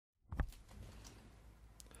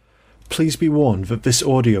Please be warned that this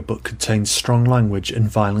audiobook contains strong language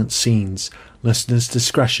and violent scenes. Listeners'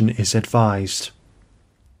 discretion is advised.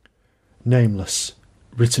 Nameless,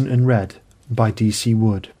 written and read by D.C.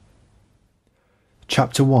 Wood.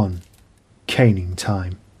 Chapter 1. Caning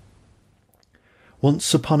Time.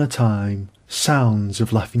 Once upon a time, sounds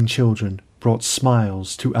of laughing children brought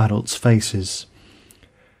smiles to adults' faces.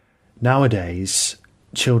 Nowadays,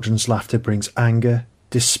 children's laughter brings anger,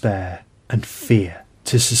 despair, and fear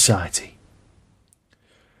to society.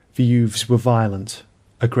 The youths were violent,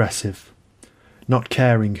 aggressive, not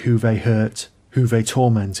caring who they hurt, who they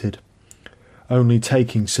tormented, only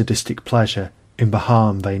taking sadistic pleasure in the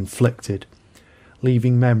harm they inflicted,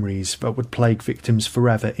 leaving memories that would plague victims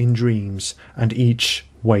forever in dreams and each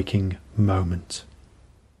waking moment.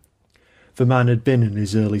 The man had been in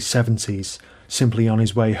his early 70s, simply on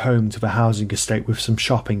his way home to the housing estate with some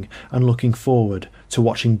shopping and looking forward to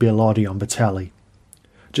watching Bill Oddie on the telly.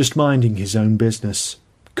 Just minding his own business,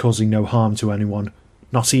 causing no harm to anyone,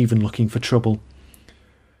 not even looking for trouble.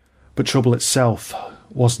 But trouble itself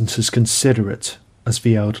wasn't as considerate as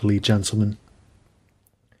the elderly gentleman.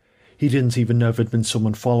 He didn't even know there'd been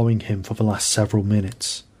someone following him for the last several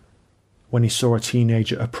minutes. When he saw a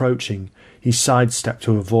teenager approaching, he sidestepped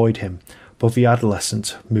to avoid him, but the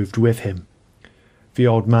adolescent moved with him. The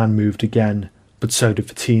old man moved again, but so did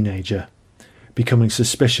the teenager. Becoming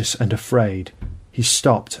suspicious and afraid, he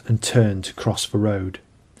stopped and turned to cross the road,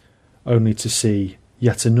 only to see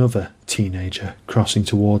yet another teenager crossing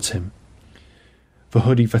towards him. The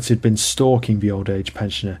hoodie that had been stalking the old-age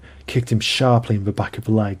pensioner kicked him sharply in the back of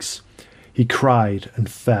the legs. He cried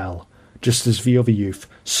and fell, just as the other youth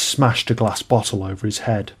smashed a glass bottle over his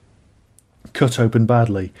head. Cut open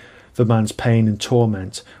badly, the man's pain and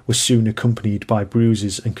torment were soon accompanied by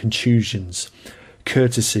bruises and contusions,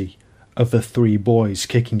 courtesy of the 3 boys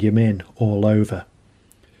kicking him in all over.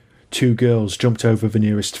 2 girls jumped over the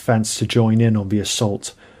nearest fence to join in on the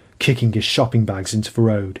assault, kicking his shopping bags into the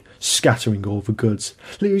road, scattering all the goods.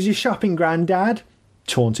 "Lose your shopping, Grandad,"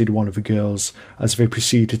 taunted one of the girls as they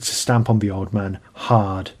proceeded to stamp on the old man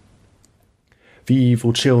hard. The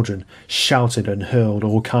evil children shouted and hurled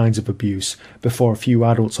all kinds of abuse before a few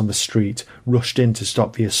adults on the street rushed in to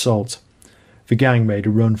stop the assault. The gang made a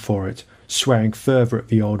run for it, swearing further at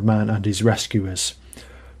the old man and his rescuers.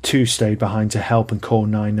 2 stayed behind to help and call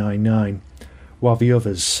 999, while the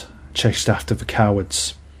others chased after the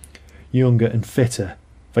cowards. Younger and fitter,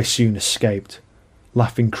 they soon escaped,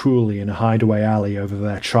 laughing cruelly in a hideaway alley over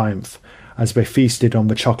their triumph as they feasted on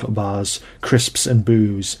the chocolate bars, crisps and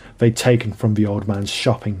booze they'd taken from the old man's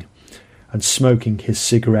shopping, and smoking his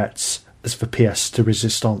cigarettes as the pièce de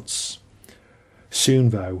résistance.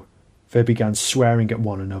 Soon, though, they began swearing at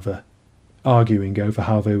one another, arguing over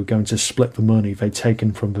how they were going to split the money they'd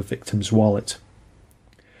taken from the victim's wallet.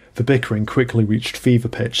 The bickering quickly reached fever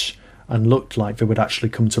pitch and looked like they would actually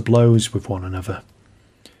come to blows with one another.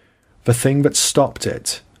 The thing that stopped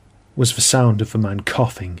it was the sound of the man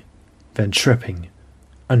coughing, then tripping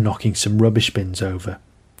and knocking some rubbish bins over.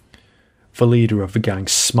 The leader of the gang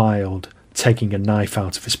smiled, taking a knife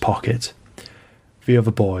out of his pocket. The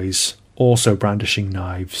other boys, also brandishing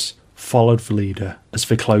knives, followed the leader as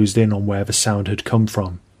they closed in on where the sound had come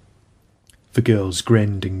from. The girls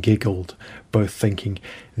grinned and giggled, both thinking,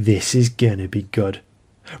 "This is gonna be good."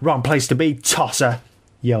 "Wrong place to be, tosser,"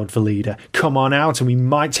 yelled the leader. "Come on out and we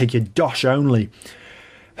might take your dosh only."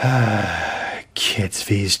 "Kids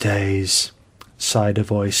these days," sighed a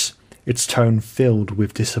voice, its tone filled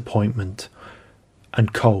with disappointment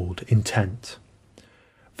and cold intent.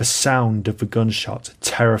 The sound of the gunshot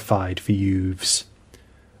terrified the youths.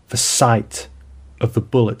 The sight of the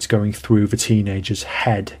bullet going through the teenager's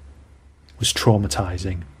head was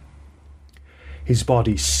traumatizing. His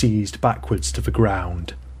body seized backwards to the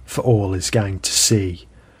ground for all his gang to see.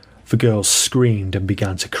 The girls screamed and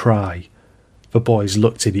began to cry. The boys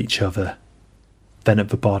looked at each other, then at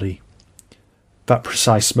the body. That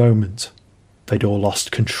precise moment, they'd all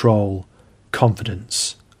lost control,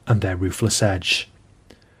 confidence, and their ruthless edge.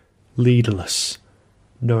 Leaderless,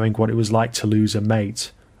 knowing what it was like to lose a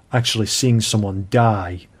mate, actually seeing someone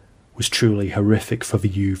die was truly horrific for the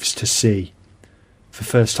youths to see. For the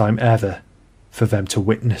first time ever, for them to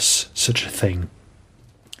witness such a thing.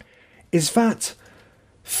 "Is that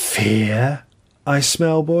fear I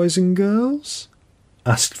smell, boys and girls?"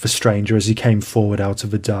 asked the stranger as he came forward out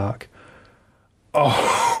of the dark.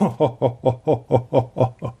 "Oh,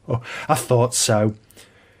 I thought so.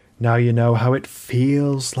 Now you know how it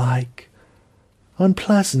feels like.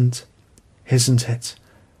 Unpleasant, isn't it?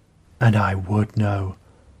 And I would know,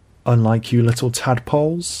 unlike you little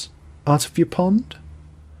tadpoles out of your pond."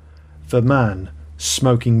 The man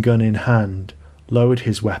smoking gun in hand, lowered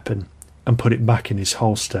his weapon and put it back in his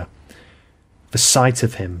holster. The sight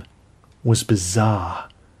of him was bizarre.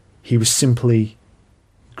 He was simply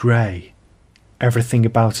grey. Everything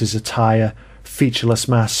about his attire, featureless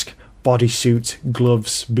mask, bodysuit,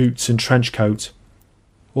 gloves, boots and trench coat,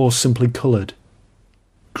 all simply coloured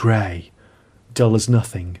grey, dull as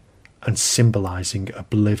nothing, and symbolising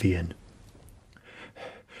oblivion.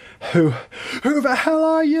 Who the hell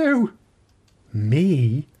are you?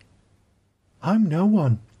 Me? I'm no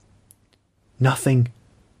one. Nothing.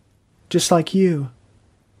 Just like you.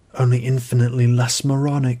 Only infinitely less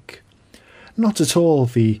moronic. Not at all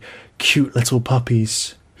the cute little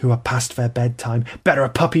puppies who are past their bedtime. Better a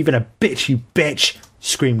puppy than a bitch, you bitch!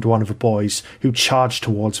 Screamed one of the boys, who charged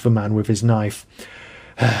towards the man with his knife.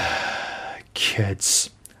 Kids,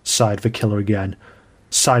 sighed the killer again,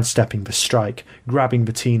 sidestepping the strike, grabbing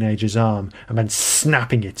the teenager's arm, and then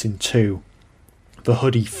snapping it in two. The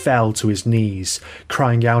hoodie fell to his knees,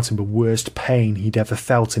 crying out in the worst pain he'd ever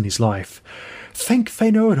felt in his life. Think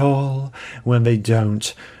they know it all, when they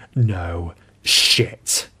don't know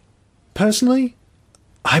shit. Personally,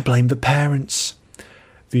 I blame the parents.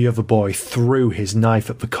 The other boy threw his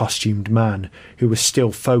knife at the costumed man, who was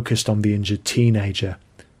still focused on the injured teenager.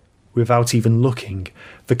 Without even looking,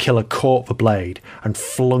 the killer caught the blade and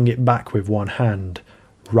flung it back with one hand,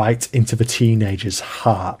 right into the teenager's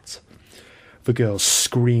heart. The girl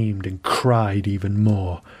screamed and cried even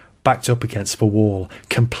more, backed up against the wall,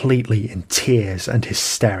 completely in tears and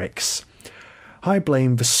hysterics. I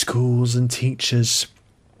blame the schools and teachers,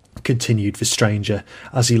 continued the stranger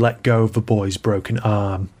as he let go of the boy's broken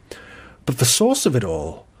arm. But the source of it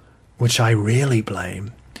all, which I really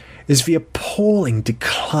blame, is the appalling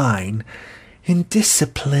decline in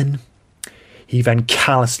discipline. He then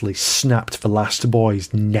callously snapped the last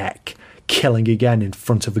boy's neck, killing again in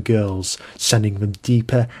front of the girls, sending them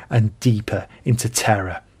deeper and deeper into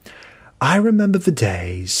terror. I remember the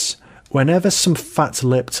days whenever some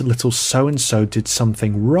fat-lipped little so-and-so did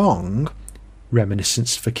something wrong,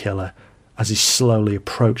 reminisced the killer as he slowly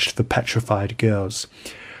approached the petrified girls.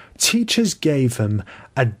 Teachers gave them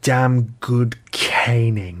a damn good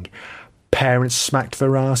caning. Parents smacked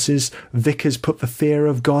their asses, vicars put the fear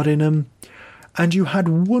of God in them, and you had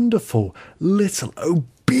wonderful, little,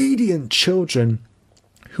 obedient children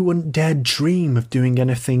who wouldn't dare dream of doing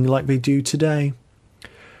anything like they do today.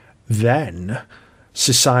 Then,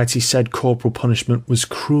 society said corporal punishment was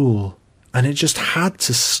cruel, and it just had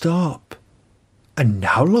to stop. And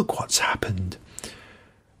now look what's happened.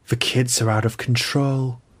 The kids are out of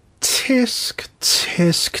control. Tisk,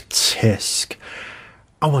 tisk, tisk.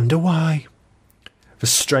 I wonder why. The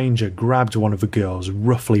stranger grabbed one of the girls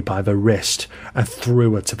roughly by the wrist and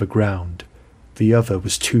threw her to the ground. The other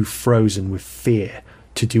was too frozen with fear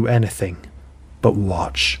to do anything but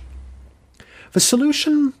watch. The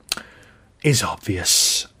solution is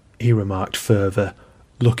obvious, he remarked further,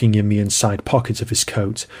 looking in the inside pocket of his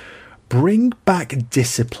coat. Bring back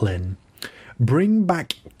discipline. Bring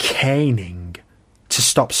back caning to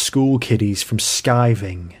stop school kiddies from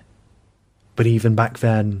skiving. But even back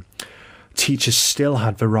then, teachers still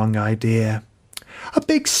had the wrong idea. A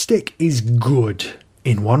big stick is good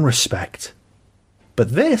in one respect.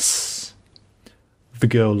 But this... The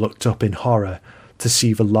girl looked up in horror to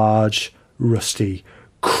see the large, rusty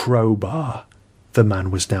crowbar the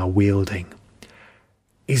man was now wielding.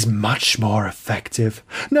 Is much more effective.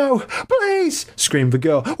 No, please, screamed the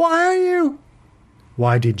girl. Why are you?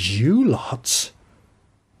 Why did you lot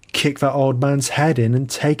kick that old man's head in and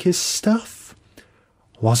take his stuff?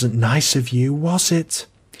 Wasn't nice of you, was it?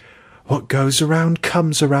 What goes around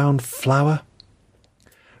comes around, flower.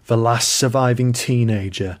 The last surviving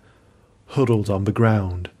teenager, huddled on the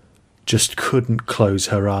ground, just couldn't close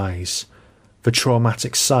her eyes. The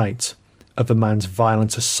traumatic sight of the man's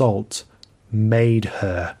violent assault made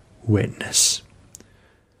her witness.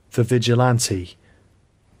 The vigilante,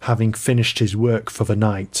 having finished his work for the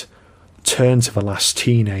night, turned to the last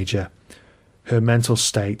teenager, her mental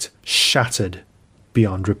state shattered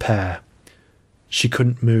beyond repair. She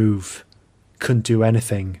couldn't move, couldn't do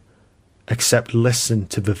anything, except listen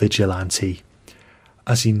to the vigilante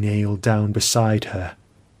as he kneeled down beside her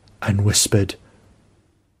and whispered,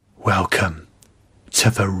 "Welcome to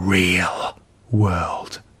the real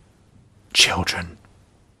world, children."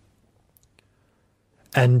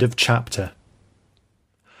 End of chapter.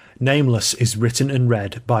 Nameless is written and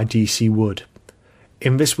read by D.C. Wood.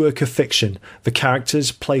 In this work of fiction, the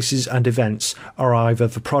characters, places and events are either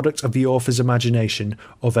the product of the author's imagination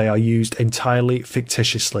or they are used entirely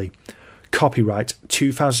fictitiously. Copyright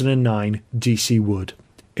 2009 D.C. Wood.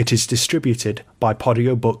 It is distributed by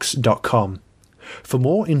audiobooks.com. For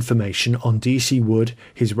more information on DC Wood,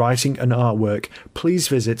 his writing and artwork, please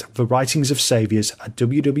visit The Writings of Saviours at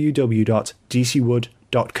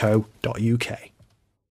www.dcwood.co.uk.